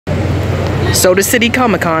Soda City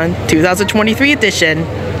Comic Con 2023 edition.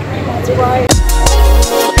 That's right.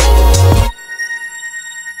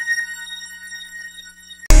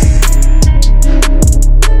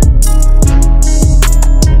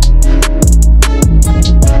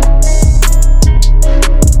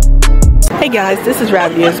 Hey guys, this is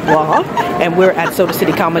Rabbitearsblog, and we're at Soda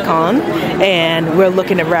City Comic Con, and we're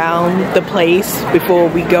looking around the place before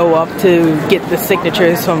we go up to get the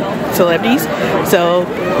signatures from celebrities. So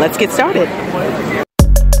let's get started.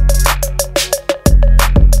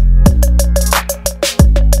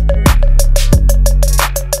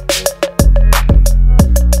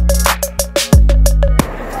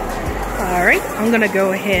 Alright, I'm gonna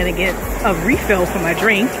go ahead and get a refill for my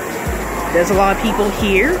drink. There's a lot of people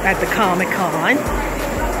here at the Comic Con.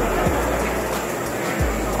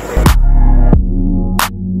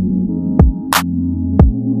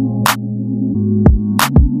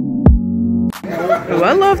 Oh,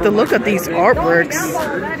 I love the look of these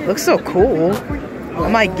artworks. Looks so cool. I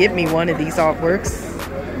might give me one of these artworks.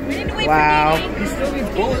 Wow.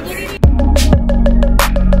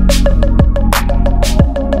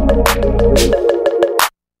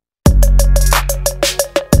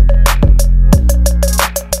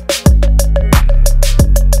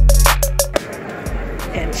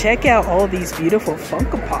 And check out all these beautiful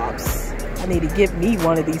Funko Pops. I need to get me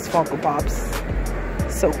one of these Funko Pops.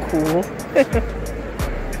 So cool.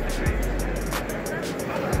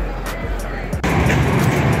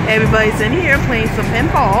 Everybody's in here playing some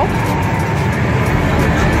pinball.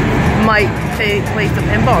 Might play some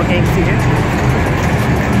pinball games here.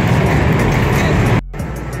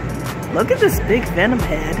 Look at this big Venom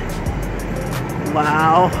head.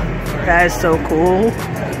 Wow, that is so cool.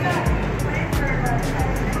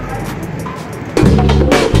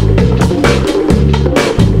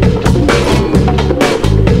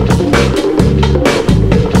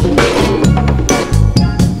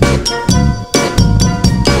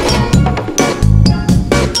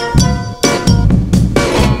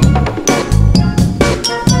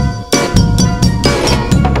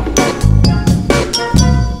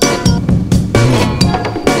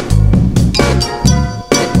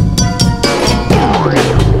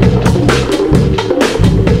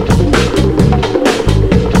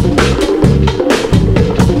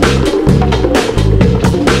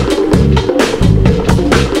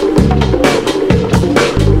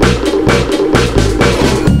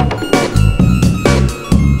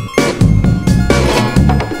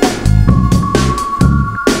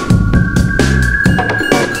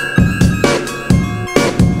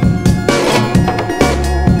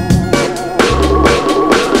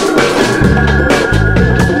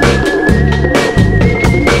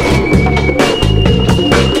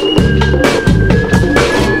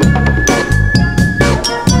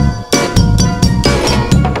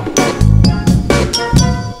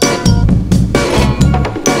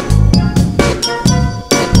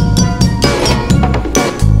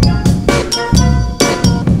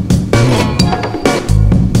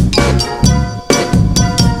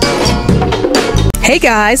 Hey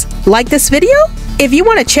guys, like this video? If you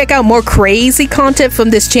want to check out more crazy content from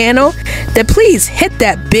this channel, then please hit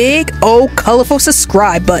that big old colorful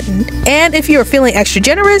subscribe button. And if you're feeling extra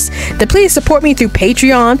generous, then please support me through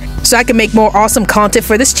Patreon so I can make more awesome content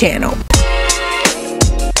for this channel.